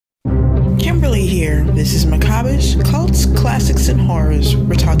Kimberly here. This is Macabish, Cults, Classics, and Horrors.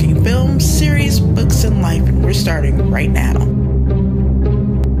 We're talking films, series, books, and life, and we're starting right now.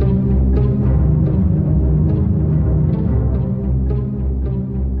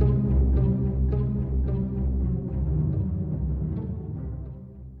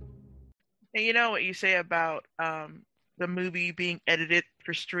 And you know what you say about the movie being edited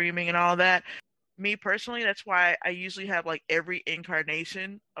for streaming and all that? Me personally, that's why I usually have like every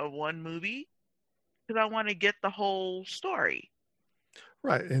incarnation of one movie, because I want to get the whole story.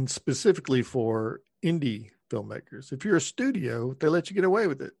 Right. And specifically for indie filmmakers. If you're a studio, they let you get away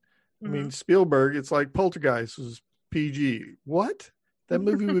with it. I mean, Spielberg, it's like Poltergeist was PG. What? That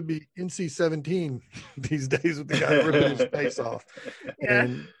movie would be NC-17 these days with the guy ripping his face off. Yeah.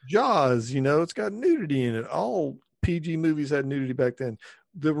 And Jaws, it's got nudity in it. All PG movies had nudity back then.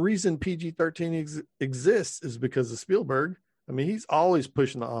 The reason PG-13 exists is because of Spielberg. I mean, he's always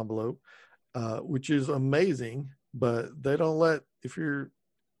pushing the envelope, which is amazing, but they don't let, if you're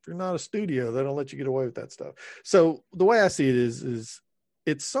not a studio, they don't let you get away with that stuff. So the way I see it is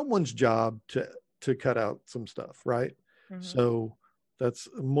it's someone's job to cut out some stuff, right? Mm-hmm. So that's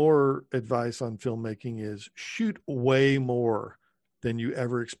more advice on filmmaking is shoot way more than you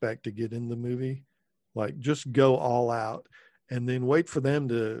ever expect to get in the movie. Like just go all out and then wait for them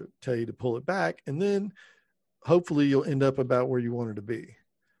to tell you to pull it back. And then hopefully you'll end up about where you wanted to be.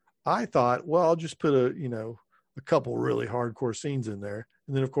 I thought, well, I'll just put a couple really hardcore scenes in there.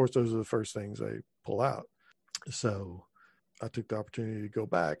 And then of course, those are the first things I pull out. So I took the opportunity to go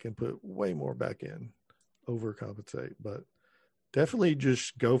back and put way more back in, overcompensate, but definitely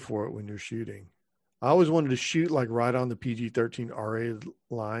just go for it when you're shooting. I always wanted to shoot like right on the PG-13 R-rated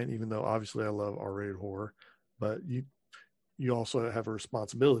line, even though obviously I love R-rated horror, but you also have a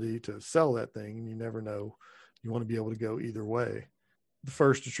responsibility to sell that thing, and you never know. You want to be able to go either way. The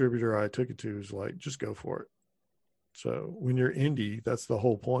first distributor I took it to is like, just go for it. So when you're indie, that's the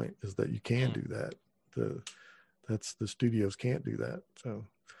whole point, is that you can do that. The studios can't do that. So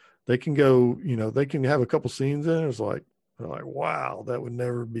they can go, they can have a couple scenes in it. It's like, they're like, wow, that would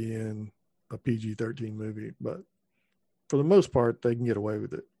never be in a PG-13 movie. But for the most part, they can get away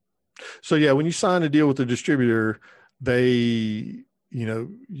with it. So yeah, when you sign a deal with the distributor, they,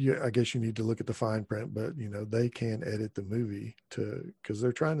 I guess you need to look at the fine print, but they can edit the movie because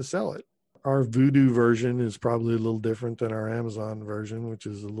they're trying to sell it. Our Vudu version is probably a little different than our Amazon version, which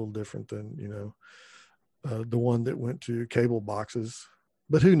is a little different than, the one that went to cable boxes.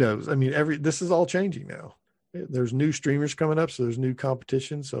 But who knows? I mean, this is all changing now. There's new streamers coming up, so there's new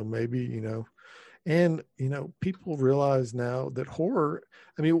competition. So maybe, and, people realize now that horror,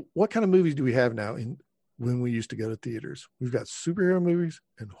 I mean, what kind of movies do we have now when we used to go to theaters? We've got superhero movies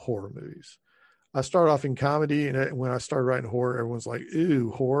and horror movies. I started off in comedy, and when I started writing horror, everyone's like,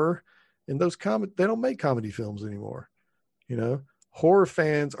 ew, horror. And they don't make comedy films anymore. Horror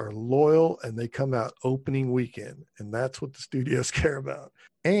fans are loyal and they come out opening weekend, and that's what the studios care about.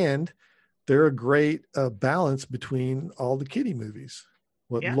 And they're a great balance between all the kiddie movies,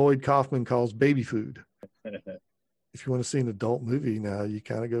 what Lloyd Kaufman calls baby food. If you want to see an adult movie now, you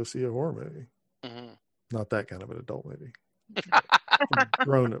kind of go see a horror movie. Mm-hmm. Not that kind of an adult movie.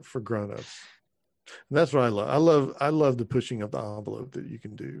 for grown-ups. And that's what I love. I love the pushing of the envelope that you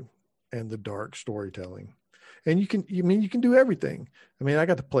can do, and the dark storytelling. And you can do everything. I mean, I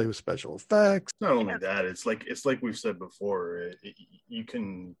got to play with special effects. Not only that, it's like we've said before, you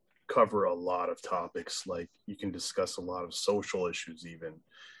can cover a lot of topics. Like you can discuss a lot of social issues even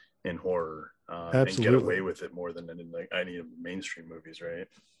in horror, and get away with it more than in any of the mainstream movies, right?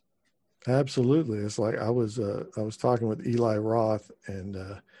 Absolutely. It's like I was talking with Eli Roth, and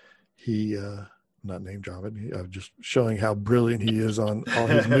he not name dropping, I was just showing how brilliant he is on all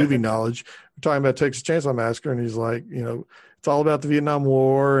his movie knowledge. We're talking about Texas Chainsaw Massacre, and he's like, it's all about the Vietnam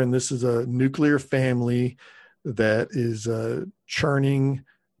War, and this is a nuclear family that is churning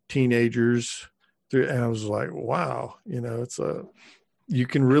teenagers through. And I was like, wow, it's you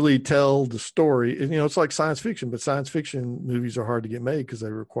can really tell the story. And, it's like science fiction, but science fiction movies are hard to get made because they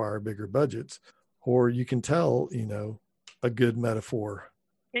require bigger budgets. Or you can tell, a good metaphor.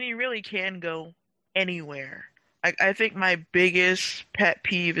 And you really can go anywhere. I think my biggest pet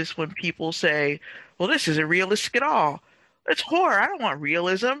peeve is when people say, well, this isn't realistic at all. It's horror. I don't want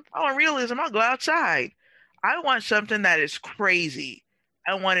realism. I want realism. I'll go outside. I want something that is crazy.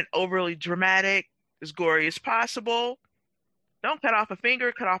 I want it overly dramatic, as gory as possible. Don't cut off a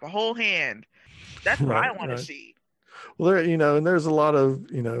finger, cut off a whole hand. That's what I want to see. Well, and there's a lot of,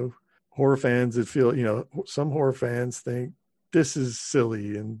 horror fans that feel, some horror fans think this is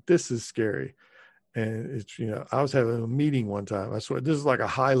silly and this is scary. And it's, I was having a meeting one time. I swear, this is like a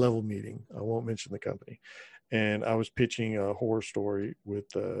high level meeting. I won't mention the company. And I was pitching a horror story with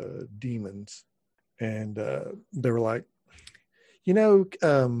demons. And they were like,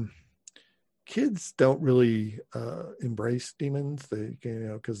 kids don't really embrace demons. They,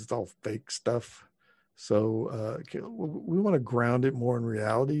 because it's all fake stuff. So we want to ground it more in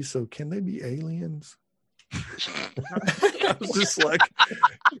reality. So can they be aliens? I was just like,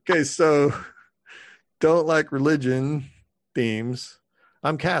 okay, so don't like religion themes.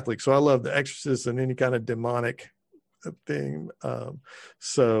 I'm Catholic, so I love The Exorcist and any kind of demonic thing. But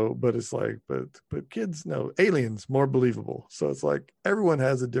it's like, but kids know aliens more believable. So it's like everyone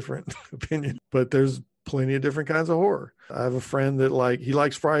has a different opinion, but there's plenty of different kinds of horror. I have a friend that he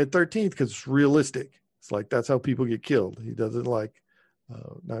likes Friday the 13th because it's realistic. It's like that's how people get killed. He doesn't like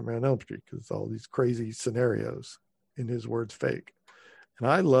Nightmare on Elm Street because it's all these crazy scenarios. In his words, fake. And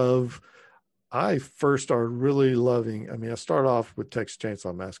I first started really loving, I started off with Texas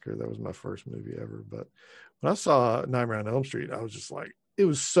Chainsaw Massacre. That was my first movie ever. But when I saw Nightmare on Elm Street, I was just like, it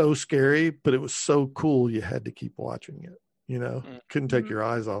was so scary, but it was so cool. You had to keep watching it, couldn't take your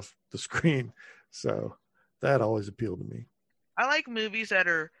eyes off the screen. So that always appealed to me. I like movies that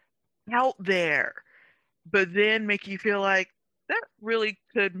are out there, but then make you feel like that really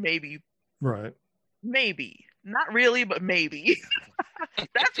could maybe. Right. Maybe. Not really, but maybe.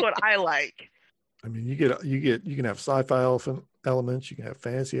 That's what I like. You can have sci-fi elements, you can have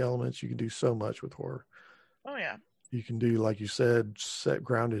fantasy elements, you can do so much with horror. Oh yeah. You can do, like you said, set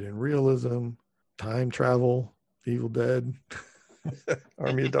grounded in realism, time travel, Evil Dead,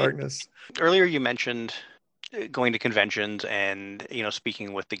 Army of Darkness. Earlier you mentioned going to conventions and,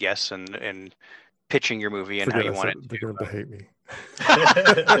 speaking with the guests and pitching your movie and how you want it. They're going to hate me.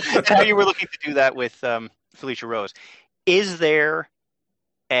 How you were looking to do that with Felicia Rose. Is there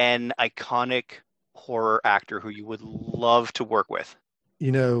an iconic horror actor who you would love to work with?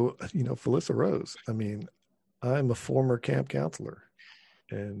 Felicia Rose. I'm a former camp counselor,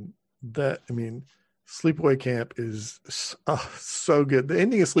 and Sleepaway Camp is so good. The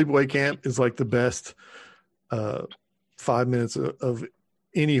ending of Sleepaway Camp is like the best 5 minutes of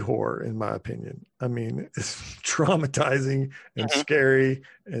any horror, in my opinion. It's traumatizing and scary,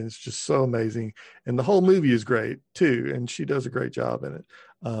 and it's just so amazing. And the whole movie is great too, and she does a great job in it.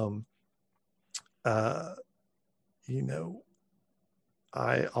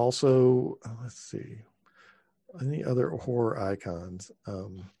 I also, let's see, any other horror icons?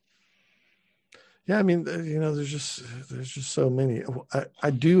 There's just so many.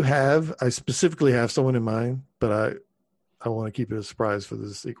 I specifically have someone in mind, but I want to keep it a surprise for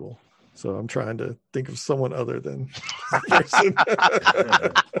the sequel. So I'm trying to think of someone other than person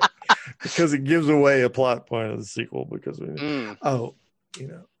because it gives away a plot point of the sequel. Because who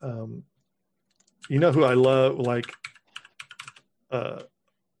I love?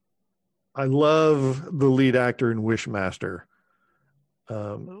 I love the lead actor in Wishmaster,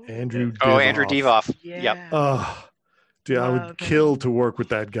 Andrew Divoff. Oh, Andrew Divoff. Yeah. Yep. Oh, dude, I would kill to work with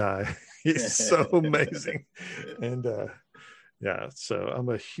that guy. He's so amazing. And so I'm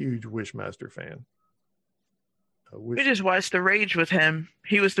a huge Wishmaster fan. We just watched The Rage with him.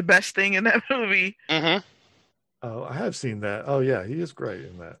 He was the best thing in that movie. Mm-hmm. Oh, I have seen that. Oh, yeah, he is great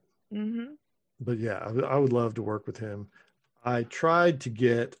in that. Mm-hmm. But yeah, I would love to work with him. I tried to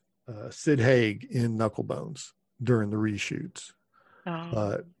get Sid Haig in Knucklebones during the reshoots. Oh.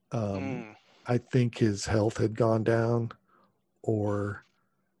 But I think his health had gone down, or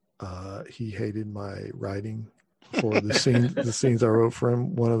he hated my writing for the scenes I wrote for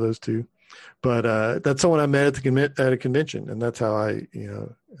him, one of those two. But that's someone I met at a convention, and that's how I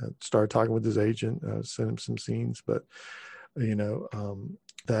started talking with his agent, sent him some scenes, but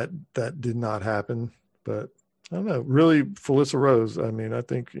that did not happen. But I don't know, really, Felicia Rose, I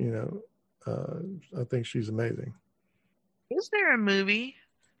think I think she's amazing. Is there a movie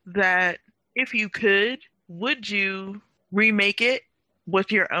that, if you could, would you remake it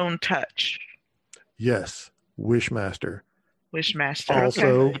with your own touch? Yes, Wishmaster.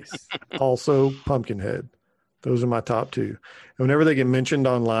 Wishmaster. Also Pumpkinhead. Those are my top two. And whenever they get mentioned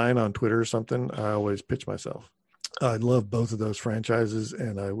online on Twitter or something, I always pitch myself. I love both of those franchises,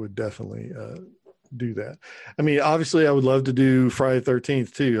 and I would definitely do that. Obviously, I would love to do Friday the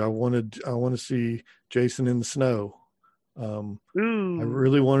 13th too. I want to see Jason in the snow. I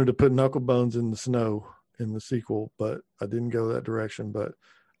really wanted to put Knucklebones in the snow in the sequel, but I didn't go that direction. But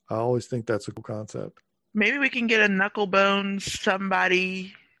I always think that's a cool concept. Maybe we can get a Knucklebones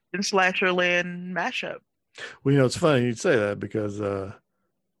somebody in Slasherland mashup. Well, it's funny you'd say that because I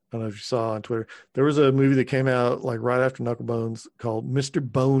don't know if you saw on Twitter, there was a movie that came out like right after Knucklebones called Mr.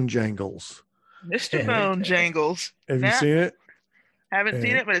 Bone Jangles. Mr. Bone Jangles. Have you Nah, seen it? haven't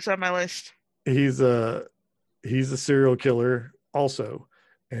seen And it, but it's on my list. he's a serial killer also,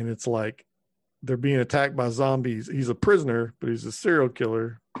 and it's like they're being attacked by zombies. He's a prisoner, but he's a serial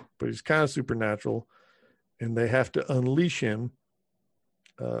killer, but he's kind of supernatural, and they have to unleash him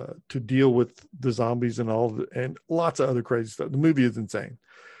to deal with the zombies and lots of other crazy stuff. The movie is insane,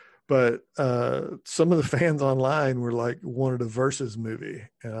 but some of the fans online were like, wanted a versus movie,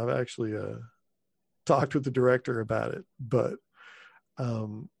 and I've actually talked with the director about it, but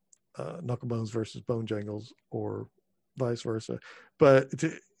Knucklebones versus Bone Jangles or vice versa, but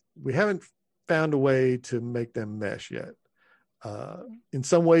we haven't found a way to make them mesh yet. In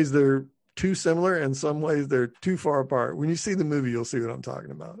some ways they're too similar, and in some ways they're too far apart. When you see the movie, you'll see what I'm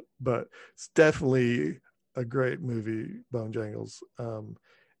talking about, but it's definitely a great movie, Bone Jangles.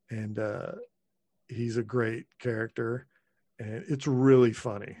 And he's a great character, and it's really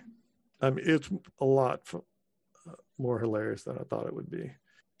funny. I mean, it's a lot more hilarious than I thought it would be.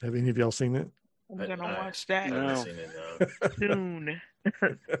 Have any of y'all seen it? I'm gonna watch that I haven't seen it soon.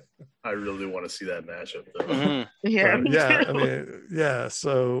 I really want to see that matchup, though. Mm-hmm. Yeah, Yeah. I mean, yeah.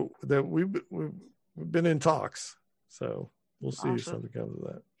 So that we've been in talks. So we'll see if something comes of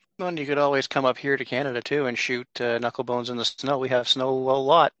that. Well, and you could always come up here to Canada too and shoot Knucklebones in the snow. We have snow a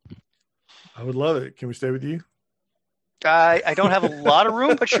lot. I would love it. Can we stay with you? I don't have a lot of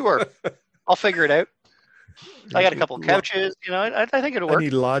room, but sure, I'll figure it out. I got a couple of couches. You know, I think it'll work. I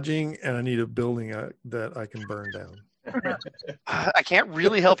need lodging, and I need a building that I can burn down. I can't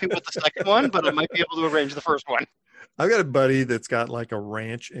really help you with the second one, but I might be able to arrange the first one. I've got a buddy that's got like a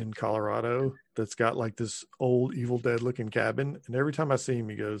ranch in Colorado that's got like this old Evil Dead looking cabin. And every time I see him,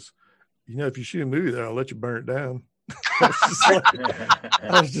 he goes, you know, if you shoot a movie there, I'll let you burn it down.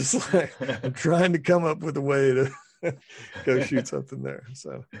 I was just like, I'm trying to come up with a way to go shoot something there.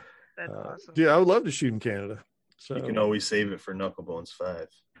 So, that's awesome. Yeah, I would love to shoot in Canada. So you can always save it for Knucklebones 5.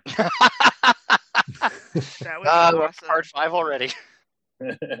 That would be awesome. Part 5 already.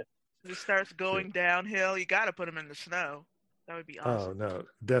 It starts going downhill. You got to put them in the snow. That would be awesome. Oh no,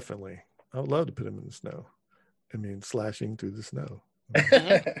 definitely. I would love to put him in the snow. I mean, slashing through the snow.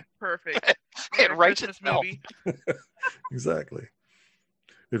 Perfect. It writes itself. Exactly.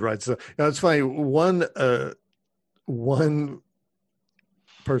 It writes. So now it's funny. One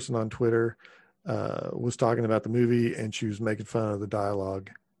person on Twitter was talking about the movie, and she was making fun of the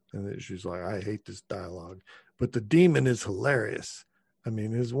dialogue, and she's like, "I hate this dialogue, but the demon is hilarious. I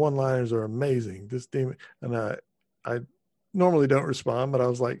mean, his one-liners are amazing. This demon," and I normally don't respond, but I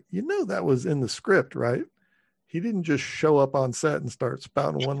was like, that was in the script, right? He didn't just show up on set and start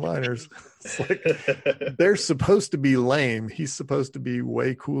spouting one-liners. It's like they're supposed to be lame. He's supposed to be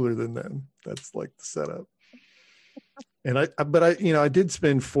way cooler than them. That's like the setup. And I did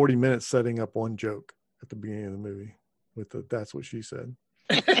spend 40 minutes setting up one joke at the beginning of the movie with the "that's what she said."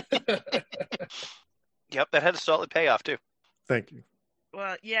 Yep, that had a solid payoff too. Thank you.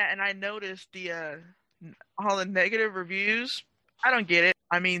 Well, yeah, and I noticed all the negative reviews. I don't get it.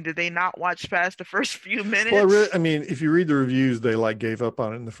 I mean, did they not watch past the first few minutes? Well, if you read the reviews, they like gave up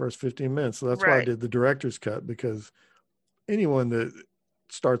on it in the first 15 minutes. So that's why I did the director's cut, because anyone that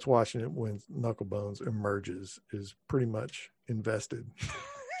starts watching it when Knucklebones emerges is pretty much invested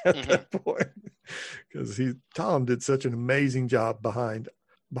at that point, because Tom did such an amazing job behind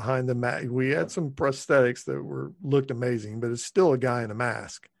the mask. We had some prosthetics that looked amazing, but it's still a guy in a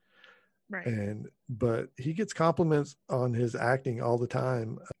mask. Right. But he gets compliments on his acting all the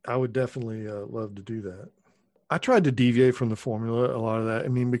time. I would definitely love to do that. I tried to deviate from the formula a lot of that. I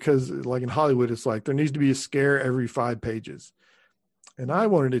mean, because like in Hollywood, it's like there needs to be a scare every 5 pages. And I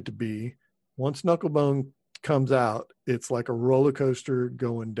wanted it to be, once Knucklebone comes out, it's like a roller coaster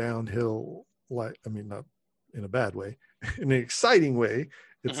going downhill. Not in a bad way, in an exciting way.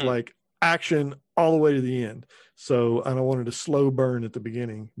 It's like action all the way to the end. So I wanted a slow burn at the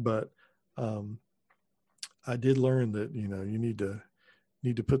beginning, but I did learn that, you need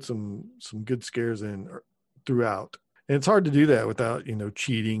to put some good scares in throughout. And it's hard to do that without,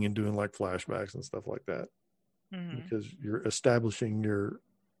 cheating and doing like flashbacks and stuff like that. Because you're establishing your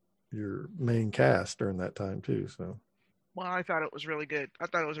main cast during that time too. So, well, I thought it was really good. I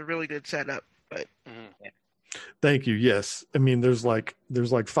thought it was a really good setup. But yeah. Thank you. Yes, I mean there's like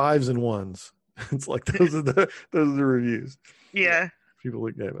 5s and 1s. It's like those are the reviews. Yeah, people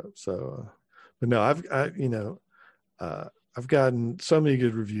that gave up. So, but no, I've gotten so many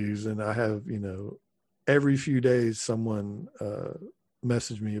good reviews, and I have every few days someone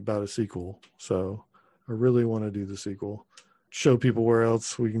messaged me about a sequel. So I really want to do the sequel, show people where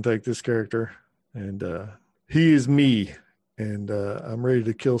else we can take this character. And he is me, and I'm ready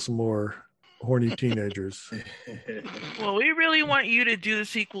to kill some more horny teenagers. Well, we really want you to do the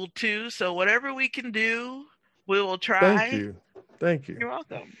sequel too, so whatever we can do, we will try. Thank you. You're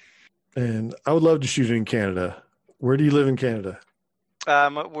welcome. And I would love to shoot it in Canada. Where do you live in Canada?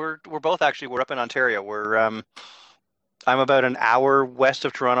 We're both actually. We're up in Ontario. I'm about an hour west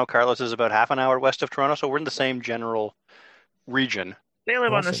of Toronto. Carlos is about half an hour west of Toronto, so we're in the same general region. They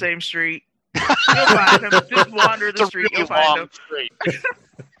live on the same street. You'll find them. Just wander the street. You'll find them.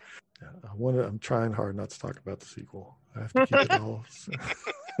 I'm trying hard not to talk about the sequel. I have to keep it all. So.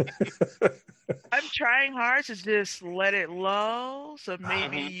 I'm trying hard to just let it lull, so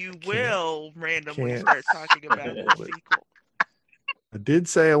maybe you will randomly start talking about the sequel. I did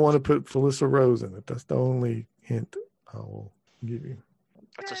say I want to put Felissa Rose in it. That's the only hint I will give you.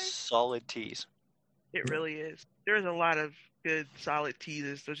 That's a solid tease. It really is. There's a lot of good, solid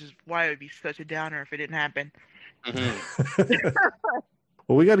teases, which is why it would be such a downer if it didn't happen.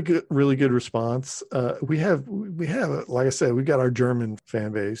 Well, we got a really good response. We have, like I said, we got our German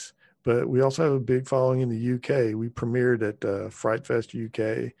fan base, but we also have a big following in the UK. We premiered at Fright Fest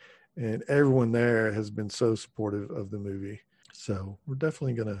UK, and everyone there has been so supportive of the movie. So we're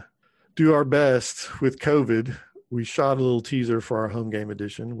definitely going to do our best with COVID. We shot a little teaser for our home game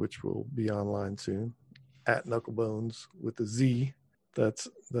edition, which will be online soon at Knucklebones with a Z. That's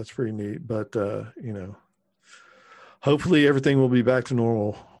pretty neat. But, hopefully everything will be back to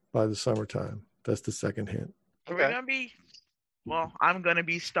normal by the summertime. That's the second hint. Okay. I'm going to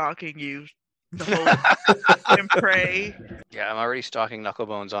be stalking you the whole and pray. Yeah, I'm already stalking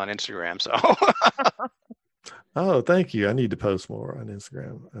Knucklebones on Instagram, so. Oh, thank you. I need to post more on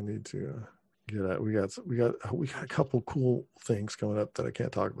Instagram. I need to get out. We got a couple cool things coming up that I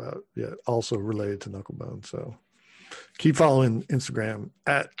can't talk about yet, also related to Knucklebones. So keep following Instagram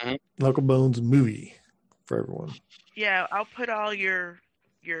at Knucklebones Movie for everyone. Yeah, I'll put all your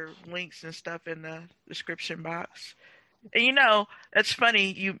links and stuff in the description box. And that's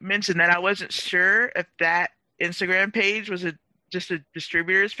funny you mentioned that. I wasn't sure if that Instagram page was just a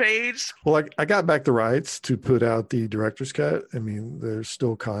distributor's page. Well, I got back the rights to put out the director's cut. I mean, there's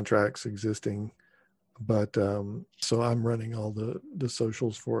still contracts existing, but so I'm running all the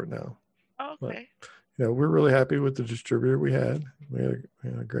socials for it now. Okay. But, we're really happy with the distributor we had. We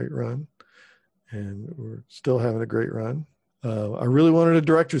had a great run, and we're still having a great run. I really wanted a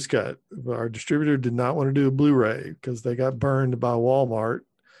director's cut, but our distributor did not want to do a Blu-ray because they got burned by Walmart.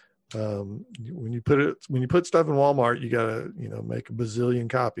 When you put stuff in Walmart, you gotta make a bazillion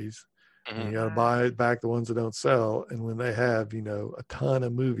copies. And you gotta buy back the ones that don't sell. And when they have a ton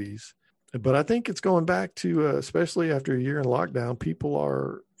of movies, but I think it's going back to especially after a year in lockdown, people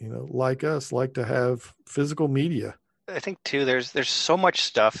are like us, like to have physical media. I think too there's so much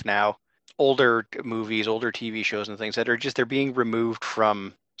stuff now, older movies, older TV shows and things that are they're being removed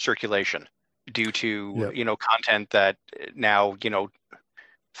from circulation due to content that now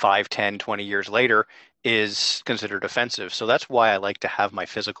 5, 10, 20 years later is considered offensive. So that's why I like to have my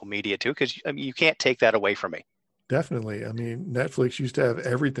physical media too, because you can't take that away from me. Definitely. I mean, Netflix used to have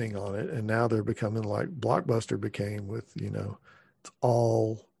everything on it, and now they're becoming like Blockbuster became with, it's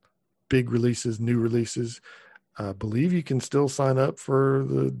all big releases, new releases. I believe you can still sign up for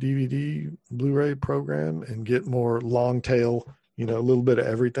the DVD Blu-ray program and get more long tail, a little bit of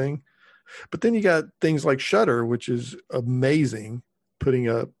everything. But then you got things like Shudder, which is amazing, putting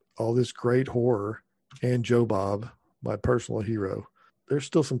up all this great horror, and Joe Bob, my personal hero. There's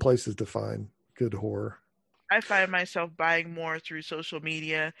still some places to find good horror. I find myself buying more through social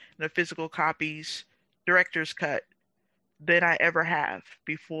media and the physical copies, director's cut, than I ever have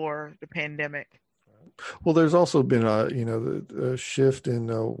before the pandemic. Well, there's also been a shift in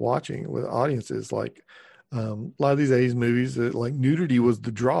watching with audiences. Like a lot of these 80s movies, like nudity was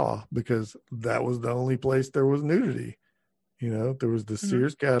the draw because that was the only place there was nudity. There was the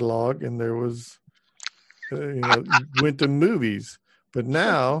Sears catalog, and there was, you went to movies. But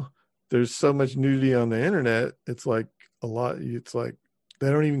now there's so much nudity on the internet. It's like a lot. It's like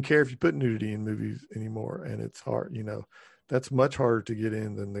they don't even care if you put nudity in movies anymore, and it's hard. That's much harder to get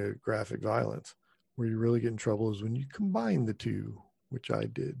in than the graphic violence. Where you really get in trouble is when you combine the two, which I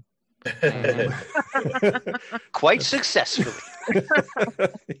did. Quite successfully.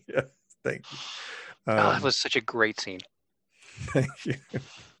 Yeah, thank you. That was such a great scene. Thank you.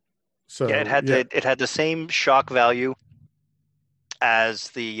 So it had the same shock value as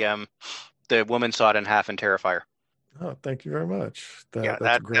the woman saw it in half in Terrifier. Oh, thank you very much.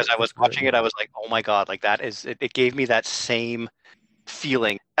 As I was watching it, I was like, oh my God, like that is it gave me that same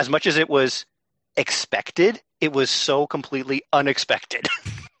feeling. As much as it was expected, it was so completely unexpected.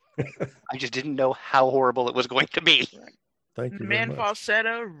 I just didn't know how horrible it was going to be. Thank you The very man much.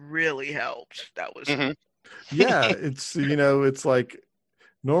 falsetto really helped. That was Yeah, it's like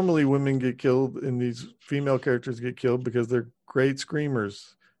normally women get killed and these female characters get killed because they're great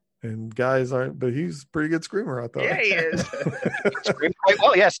screamers and guys aren't, but he's a pretty good screamer, I thought. Yeah, he is. Screamed quite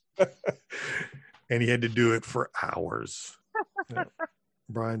well, yes. And he had to do it for hours. Yeah.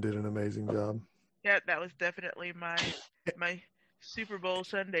 Brian did an amazing job. Yeah, that was definitely my Super Bowl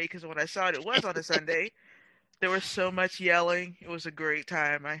Sunday, because when I saw it was on a Sunday. There was so much yelling. It was a great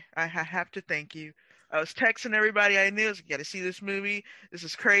time. I have to thank you. I was texting everybody I knew. I was like, "You got to see this movie. This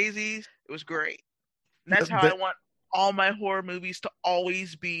is crazy." It was great. And that's how I want all my horror movies to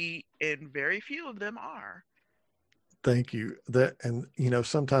always be, and very few of them are. Thank you. And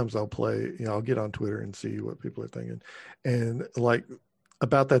sometimes I'll play, I'll get on Twitter and see what people are thinking. And like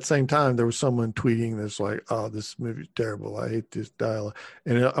about that same time, there was someone tweeting this like, "Oh, this movie's terrible. I hate this dialogue."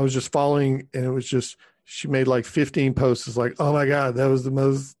 And I was just following, and it was just, she made like 15 posts. It's like, "Oh my God, that was the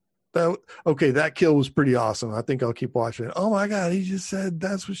most, that kill was pretty awesome. I think I'll keep watching it. Oh my God, he just said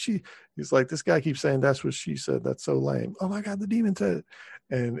that's what he's like, this guy keeps saying that's what she said. That's so lame. Oh my God, the demon said it."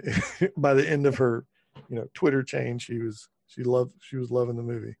 And by the end of her, Twitter chain, she was loving the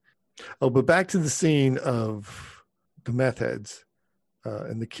movie. Oh, but back to the scene of the meth heads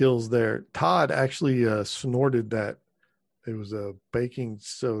and the kills there. Todd actually snorted that. It was a baking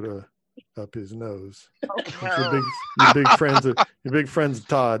soda up his nose. Oh, no. You're big friends of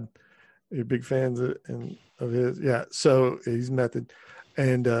Todd. You're big fans of his. Yeah. So he's method.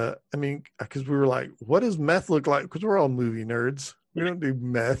 And I mean, because we were like, what does meth look like? Because we're all movie nerds. We don't do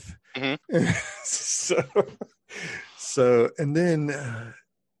meth. Mm-hmm. so and then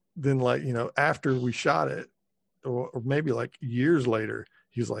like, after we shot it, or maybe like years later,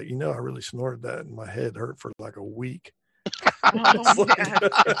 he was like, I really snorted that and my head hurt for like a week. Oh,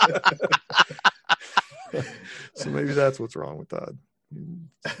 So maybe that's what's wrong with Todd.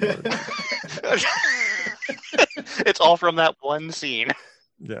 It's all from that one scene.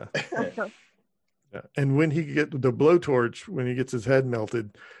 Yeah. Yeah. And when he get the blowtorch, when he gets his head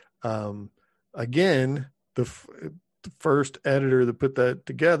melted, again, the first editor that put that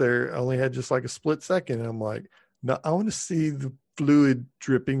together only had just like a split second. And I'm like, no, I want to see the fluid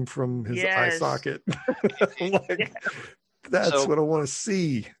dripping from his eye socket. That's what I want to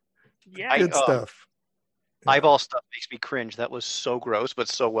see. Yeah. Good stuff. Eyeball stuff makes me cringe. That was so gross, but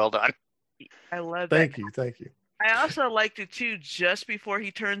so well done. I love that. Thank you. I also liked it too, just before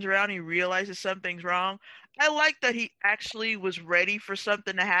he turns around, he realizes something's wrong. I like that he actually was ready for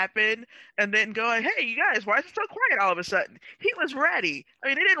something to happen and then going, "Hey, you guys, why is it so quiet all of a sudden?" He was ready. I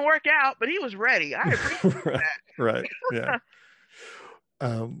mean, it didn't work out, but he was ready. I appreciate that. Right. Yeah.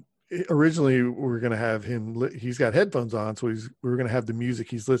 Originally, we were going to have him, he's got headphones on, so we were going to have the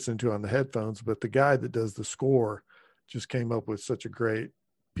music he's listening to on the headphones, but the guy that does the score just came up with such a great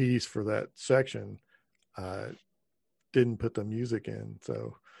piece for that section. Didn't put the music in.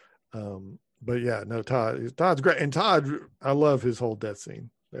 So, but yeah, no, Todd's great. And Todd, I love his whole death scene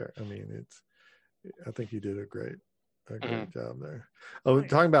there. I mean, I think he did a great job there. Oh,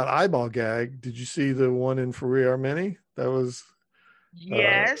 talking about eyeball gag. Did you see the one in For We Are Many? That was,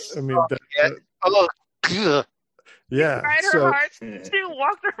 yes. I mean, yeah. Cried her heart. She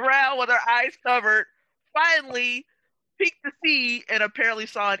walked around with her eyes covered, finally peeked to see, and apparently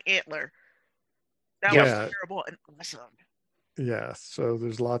saw an antler. That was terrible and awesome. Yeah, so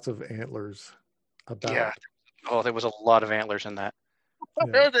there's lots of antlers about. Yeah. Oh, there was a lot of antlers in that.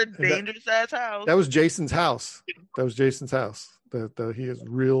 That was a dangerous ass house. That was Jason's house. That he has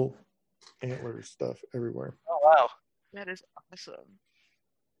real antler stuff everywhere. Oh, wow. That is awesome.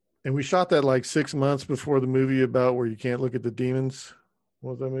 And we shot that like 6 months before the movie about where you can't look at the demons.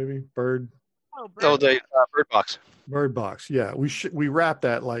 What was that movie? Bird the Bird Box. Bird Box. Yeah, we wrapped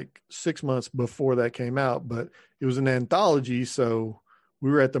that like 6 months before that came out, but it was an anthology, so we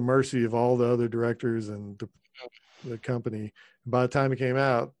were at the mercy of all the other directors and the company. And by the time it came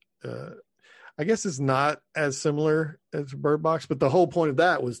out, I guess it's not as similar as Bird Box, but the whole point of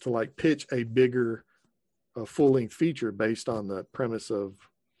that was to like pitch a bigger full-length feature based on the premise of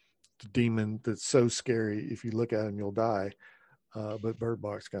the demon that's so scary. If you look at him, you'll die. But Bird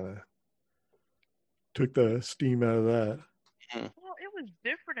Box kind of took the steam out of that. Well, it was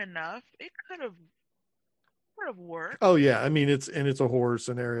different enough. It could have worked. Oh yeah, I mean it's a horror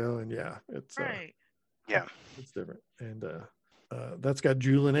scenario, and yeah, it's right. It's different, and that's got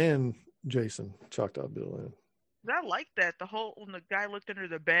Julian and Jason Choctaw Bill in. I like that. When the guy looked under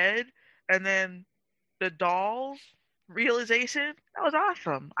the bed, and then the dolls realization, that was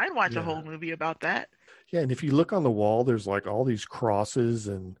awesome. I'd watch a whole movie about that. Yeah, and if you look on the wall, there's like all these crosses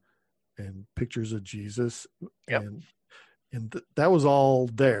and pictures of Jesus. Yep. And And that was all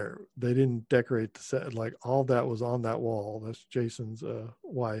there. They didn't decorate the set. Like all that was on that wall. That's Jason's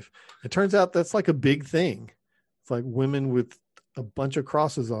wife. It turns out that's like a big thing. It's like women with a bunch of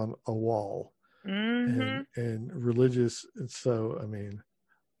crosses on a wall, and religious. And so, I mean,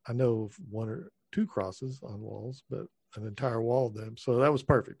 I know of one or two crosses on walls, but an entire wall of them. So that was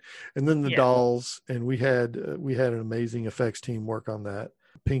perfect. And then the dolls, and we had an amazing effects team work on that.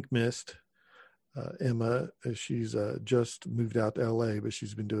 Pink Mist. Emma, she's just moved out to LA, but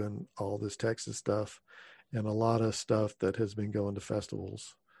she's been doing all this Texas stuff and a lot of stuff that has been going to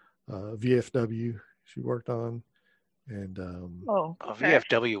festivals. VFW she worked on, and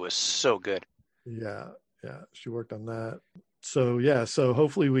VFW was so good. Yeah, she worked on that. So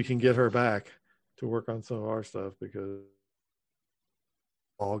hopefully we can get her back to work on some of our stuff, because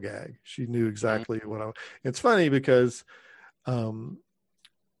all gag. She knew exactly what it's funny because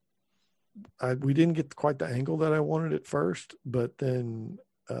we didn't get quite the angle that I wanted at first, but then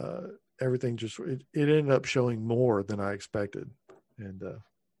everything just it ended up showing more than I expected, and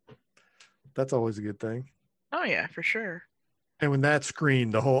that's always a good thing. Oh yeah, for sure. And when that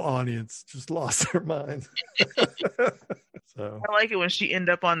screened, the whole audience just lost their minds. So I like it when she ended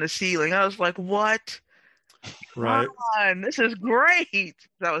up on the ceiling. I was like, "What? Right. Come on, this is great."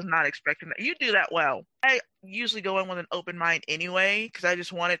 I was not expecting that. You do that well. I usually go in with an open mind anyway, because I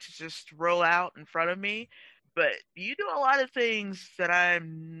just want it to just roll out in front of me. But you do a lot of things that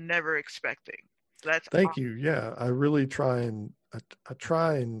I'm never expecting. That's Thank awesome. you. Yeah, I really try and I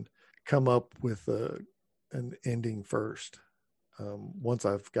try and come up with an ending first. Once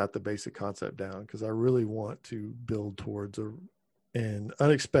I've got the basic concept down, because I really want to build towards and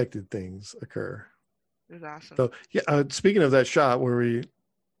unexpected things occur. It was awesome. So yeah, speaking of that shot where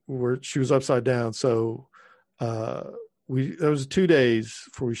she was upside down. So there was 2 days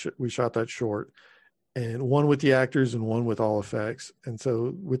before we shot that short, and one with the actors and one with all effects. And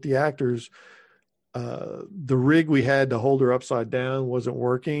so with the actors, the rig we had to hold her upside down wasn't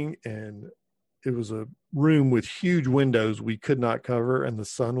working, and it was a room with huge windows we could not cover, and the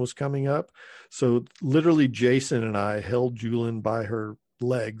sun was coming up. So literally Jason and I held Julian by her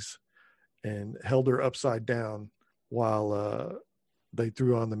legs and held her upside down while they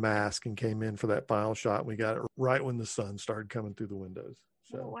threw on the mask and came in for that final shot. And we got it right when the sun started coming through the windows.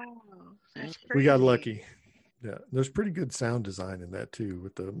 So wow, that's crazy. We got lucky. Yeah, there's pretty good sound design in that too,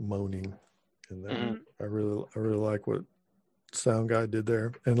 with the moaning and that. Mm-hmm. I really like what sound guy did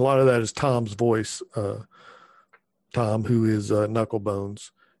there, and a lot of that is Tom's voice. Tom, who is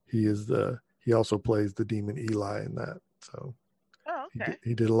Knucklebones, he also plays the demon Eli in that. So okay.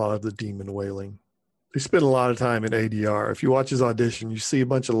 He did a lot of the demon wailing. He spent a lot of time in ADR. If you watch his audition, you see a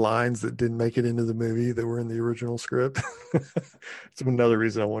bunch of lines that didn't make it into the movie that were in the original script. It's another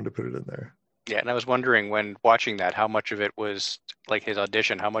reason I wanted to put it in there. Yeah, and I was wondering when watching that, how much of it was like his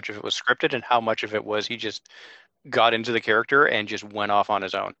audition, how much of it was scripted, and how much of it was he just got into the character and just went off on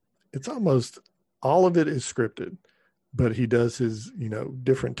his own. It's almost all of it is scripted, but he does his,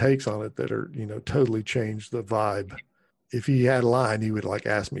 different takes on it that are, totally change the vibe. If he had a line, he would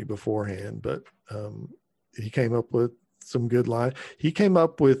ask me beforehand, but he came up with some good line. He came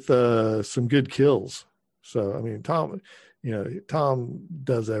up with some good kills. So, I mean, Tom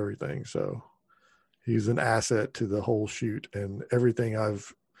does everything. So he's an asset to the whole shoot, and everything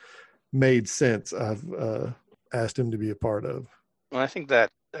I've made sense, I've asked him to be a part of. Well, I think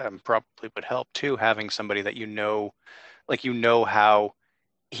that probably would help too, having somebody that how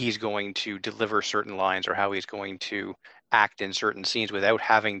he's going to deliver certain lines or how he's going to act in certain scenes without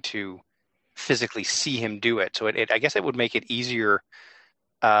having to physically see him do it. So I guess it would make it easier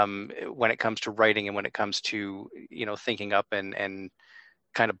when it comes to writing and when it comes to, thinking up and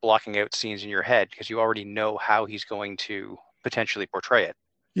kind of blocking out scenes in your head, because you already know how he's going to potentially portray it.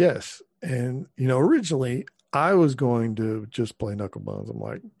 Yes. And, originally I was going to just play Knucklebones. I'm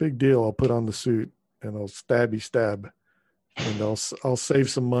like, big deal. I'll put on the suit and I'll stab and I'll save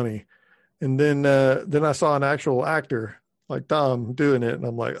some money. And then I saw an actual actor like Tom doing it, and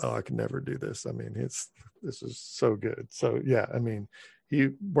I'm like, oh, I can never do this. I mean, this is so good. So yeah, I mean, he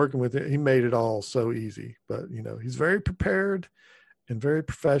made it all so easy. But he's very prepared and very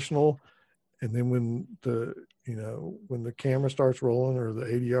professional. And then when the camera starts rolling or the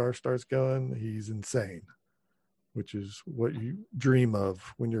ADR starts going, he's insane, which is what you dream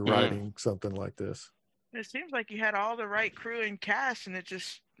of when you're writing something like this. It seems like you had all the right crew and cast, and it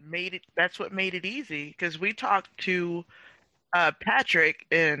just that's what made it easy. Because we talked to Patrick,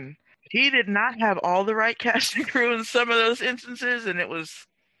 and he did not have all the right cast and crew in some of those instances, and it was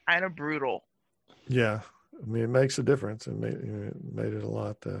kind of brutal. Yeah. I mean, it makes a difference. It made it a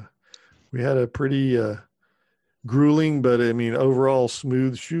lot. We had a pretty grueling, but I mean, overall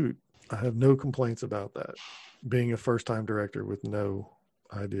smooth shoot. I have no complaints about that. Being a first-time director with no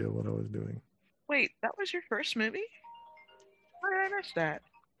idea what I was doing. Wait, that was your first movie? How did I miss that?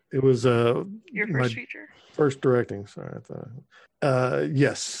 It was your first feature? First directing. Sorry, I thought.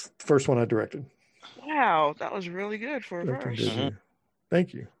 Yes, first one I directed. Wow, that was really good for a first. Mm-hmm.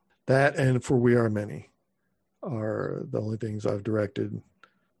 Thank you. That and For We Are Many are the only things I've directed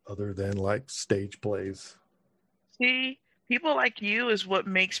other than like stage plays. See, people like you is what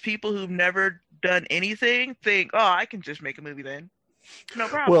makes people who've never done anything think, oh, I can just make a movie then. No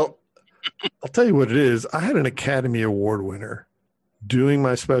problem. Well, I'll tell you what it is. I had an Academy Award winner doing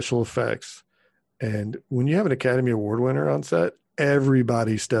my special effects. And when you have an Academy Award winner on set,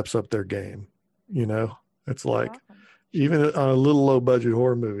 everybody steps up their game. You know, it's like, even on a little low budget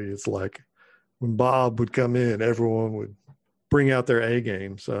horror movie, it's like when Bob would come in, everyone would bring out their A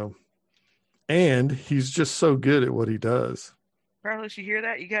game. So, and he's just so good at what he does. Carlos, you hear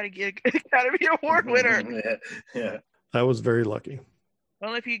that? You got to get Academy Award winner. Yeah. I was very lucky.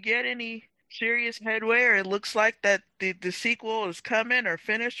 Well, if you get any serious headway or it looks like that the sequel is coming or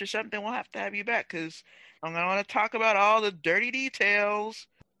finished or something, we'll have to have you back because I'm going to want to talk about all the dirty details.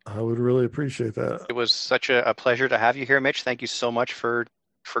 I would really appreciate that. It was such a pleasure to have you here, Mitch. Thank you so much for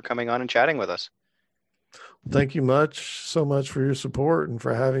coming on and chatting with us. Thank you so much for your support and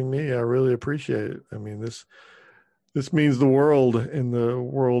for having me. I really appreciate it. I mean, this means the world in the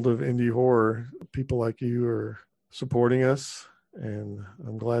world of indie horror. People like you are supporting us, and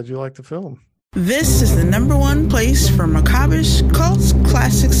I'm glad you like the film. This is the #1 place for macabrish cults,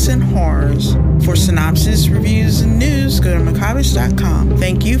 classics, and horrors. For synopsis, reviews, and news, go to macabrish.com.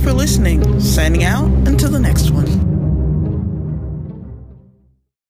 Thank you for listening. Signing out until the next one.